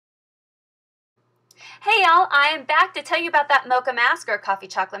Hey y'all, I am back to tell you about that mocha mask or coffee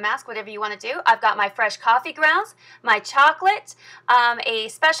chocolate mask, whatever you want to do. I've got my fresh coffee grounds, my chocolate, a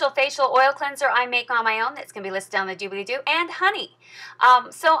special facial oil cleanser I make on my own that's going to be listed down the doobly-doo, and honey.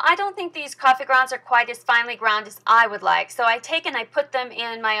 So I don't think these coffee grounds are quite as finely ground as I would like. So I take and I put them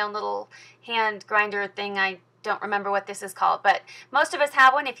in my own little hand grinder thing. I don't remember what this is called, but most of us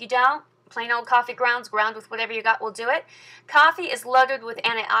have one. If you don't, plain old coffee grounds, ground with whatever you got will do it. Coffee is loaded with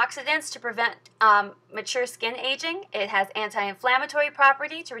antioxidants to prevent mature skin aging. It has anti-inflammatory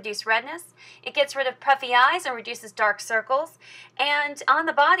property to reduce redness. It gets rid of puffy eyes and reduces dark circles. And on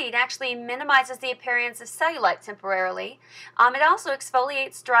the body, it actually minimizes the appearance of cellulite temporarily. It also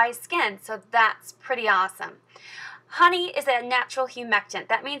exfoliates dry skin, so that's pretty awesome. Honey is a natural humectant.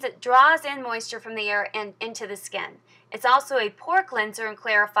 That means it draws in moisture from the air and into the skin. It's also a pore cleanser and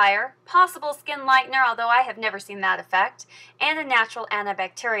clarifier, possible skin lightener, although I have never seen that effect, and a natural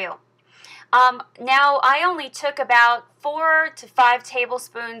antibacterial. Now, I only took about 4 to 5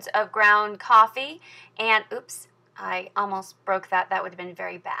 tablespoons of ground coffee, and oops, I almost broke that. That would have been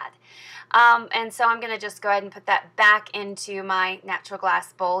very bad. And so I'm going to just go ahead and put that back into my natural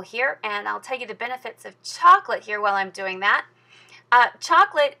glass bowl here, and I'll tell you the benefits of chocolate here while I'm doing that.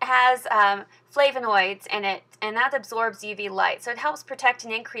 Chocolate has flavonoids in it, and that absorbs UV light, so it helps protect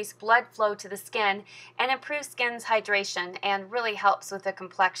and increase blood flow to the skin and improves skin's hydration and really helps with the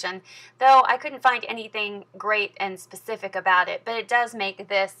complexion, though I couldn't find anything great and specific about it, but it does make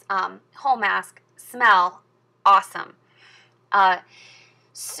this whole mask smell awesome.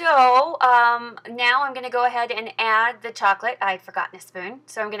 So now I'm going to go ahead and add the chocolate. I'd forgotten a spoon,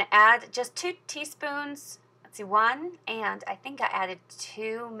 so I'm going to add just 2 teaspoons. Let's see, 1, and I think I added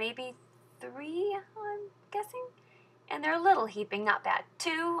 2, maybe 3, I'm guessing. And they're a little heaping, not bad.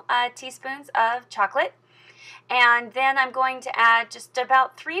 2 teaspoons of chocolate. And then I'm going to add just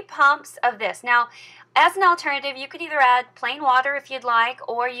about 3 pumps of this. Now, as an alternative, you could either add plain water if you'd like,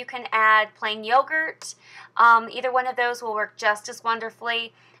 or you can add plain yogurt. Either one of those will work just as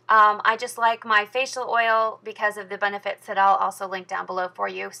wonderfully. I just like my facial oil because of the benefits that I'll also link down below for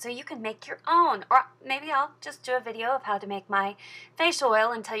you, so you can make your own. Or maybe I'll just do a video of how to make my facial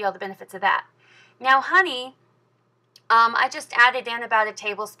oil and tell you all the benefits of that. Now, honey, I just added in about a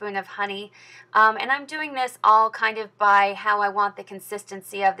tablespoon of honey, and I'm doing this all kind of by how I want the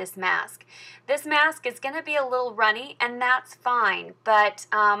consistency of this mask. This mask is going to be a little runny, and that's fine, but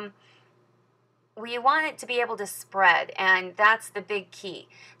we want it to be able to spread, and that's the big key.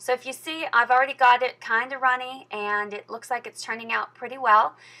 So if you see, I've already got it kind of runny, and it looks like it's turning out pretty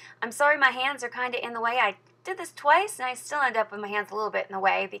well. I'm sorry my hands are kind of in the way. I did this twice, and I still end up with my hands a little bit in the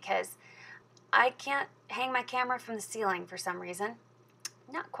way because I can't hang my camera from the ceiling for some reason.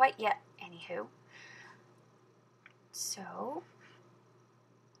 Not quite yet, anywho. So,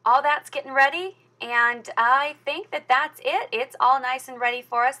 all that's getting ready, and I think that that's it. It's all nice and ready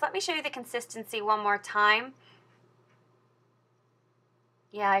for us. Let me show you the consistency one more time.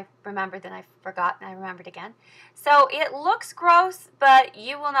 Yeah, I remembered, then I forgot, and I remembered again. So it looks gross, but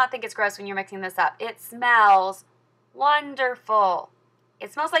you will not think it's gross when you're mixing this up. It smells wonderful.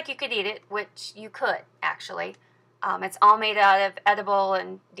 It smells like you could eat it, which you could, actually. It's all made out of edible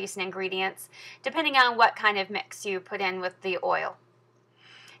and decent ingredients, depending on what kind of mix you put in with the oil.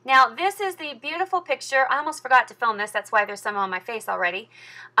 Now, this is the beautiful picture. I almost forgot to film this. That's why there's some on my face already,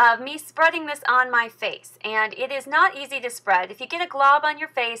 of me spreading this on my face. And it is not easy to spread. If you get a glob on your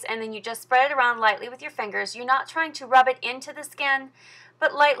face and then you just spread it around lightly with your fingers, you're not trying to rub it into the skin,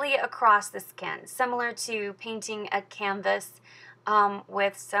 but lightly across the skin, similar to painting a canvas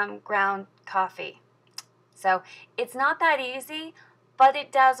with some ground coffee. So it's not that easy, but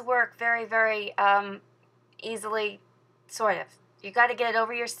it does work very, very easily, sort of. You got to get it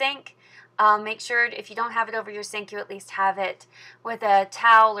over your sink. Make sure if you don't have it over your sink, you at least have it with a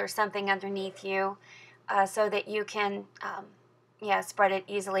towel or something underneath you so that you can spread it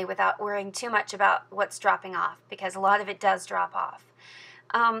easily without worrying too much about what's dropping off, because a lot of it does drop off.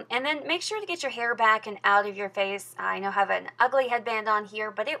 And then make sure to get your hair back and out of your face. I know I have an ugly headband on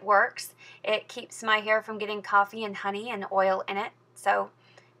here, but it works. It keeps my hair from getting coffee and honey and oil in it. So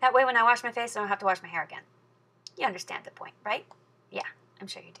that way when I wash my face, I don't have to wash my hair again. You understand the point, right? Yeah, I'm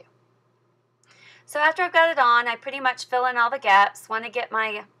sure you do. So after I've got it on, I pretty much fill in all the gaps. Want to get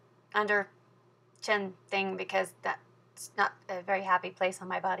my under chin thing because that's not a very happy place on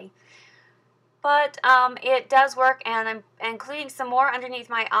my body. But it does work, and I'm including some more underneath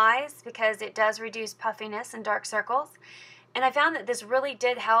my eyes because it does reduce puffiness and dark circles. And I found that this really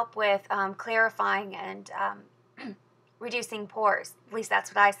did help with clarifying and reducing pores. At least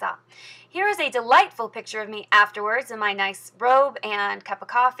that's what I saw. Here is a delightful picture of me afterwards in my nice robe and cup of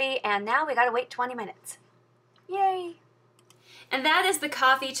coffee, and now we gotta wait 20 minutes. Yay! And that is the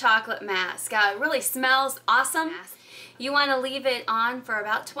coffee chocolate mask. It really smells awesome. You want to leave it on for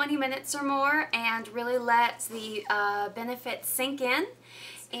about 20 minutes or more and really let the benefits sink in.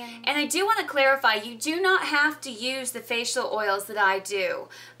 And I do want to clarify, you do not have to use the facial oils that I do.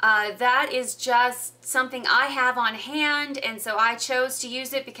 That is just something I have on hand, and so I chose to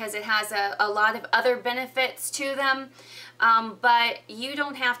use it because it has a lot of other benefits to them. But you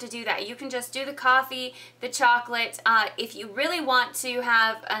don't have to do that. You can just do the coffee, the chocolate. If you really want to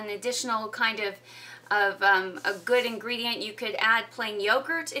have an additional kind of a good ingredient, you could add plain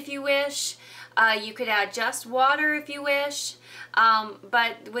yogurt if you wish. You could add just water if you wish.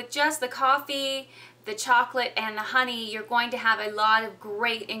 But with just the coffee, the chocolate, and the honey, you're going to have a lot of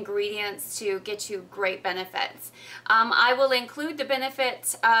great ingredients to get you great benefits. I will include the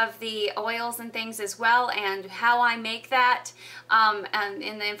benefits of the oils and things as well, and how I make that and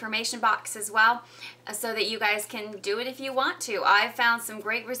in the information box as well, so that you guys can do it if you want to. I've found some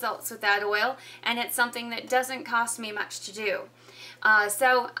great results with that oil, and it's something that doesn't cost me much to do.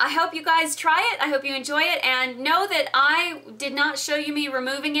 So I hope you guys try it. I hope you enjoy it, and know that I did not show you me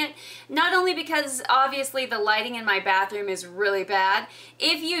removing it, not only because obviously the lighting in my bathroom is really bad.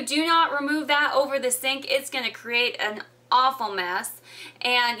 If you do not remove that over the sink, it's going to create an awful mess,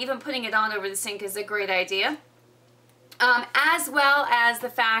 and even putting it on over the sink is a great idea. As well as the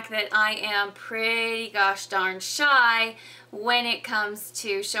fact that I am pretty gosh darn shy when it comes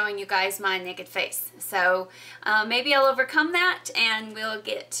to showing you guys my naked face. So maybe I'll overcome that, and we'll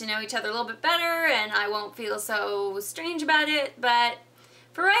get to know each other a little bit better, and I won't feel so strange about it. But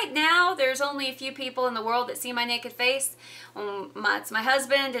for right now, there's only a few people in the world that see my naked face. It's my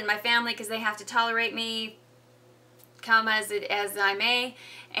husband and my family, because they have to tolerate me, come as I may,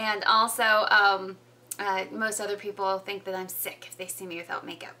 and also most other people think that I'm sick if they see me without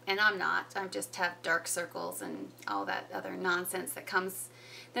makeup, and I'm not. I just have dark circles and all that other nonsense that comes.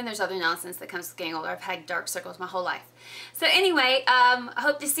 Then there's other nonsense that comes with getting older. I've had dark circles my whole life. So anyway, I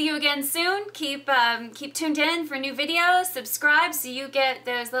hope to see you again soon. Keep tuned in for new videos. Subscribe so you get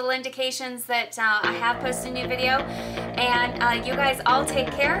those little indications that I have posted a new video. And you guys all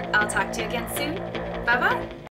take care. I'll talk to you again soon. Bye-bye.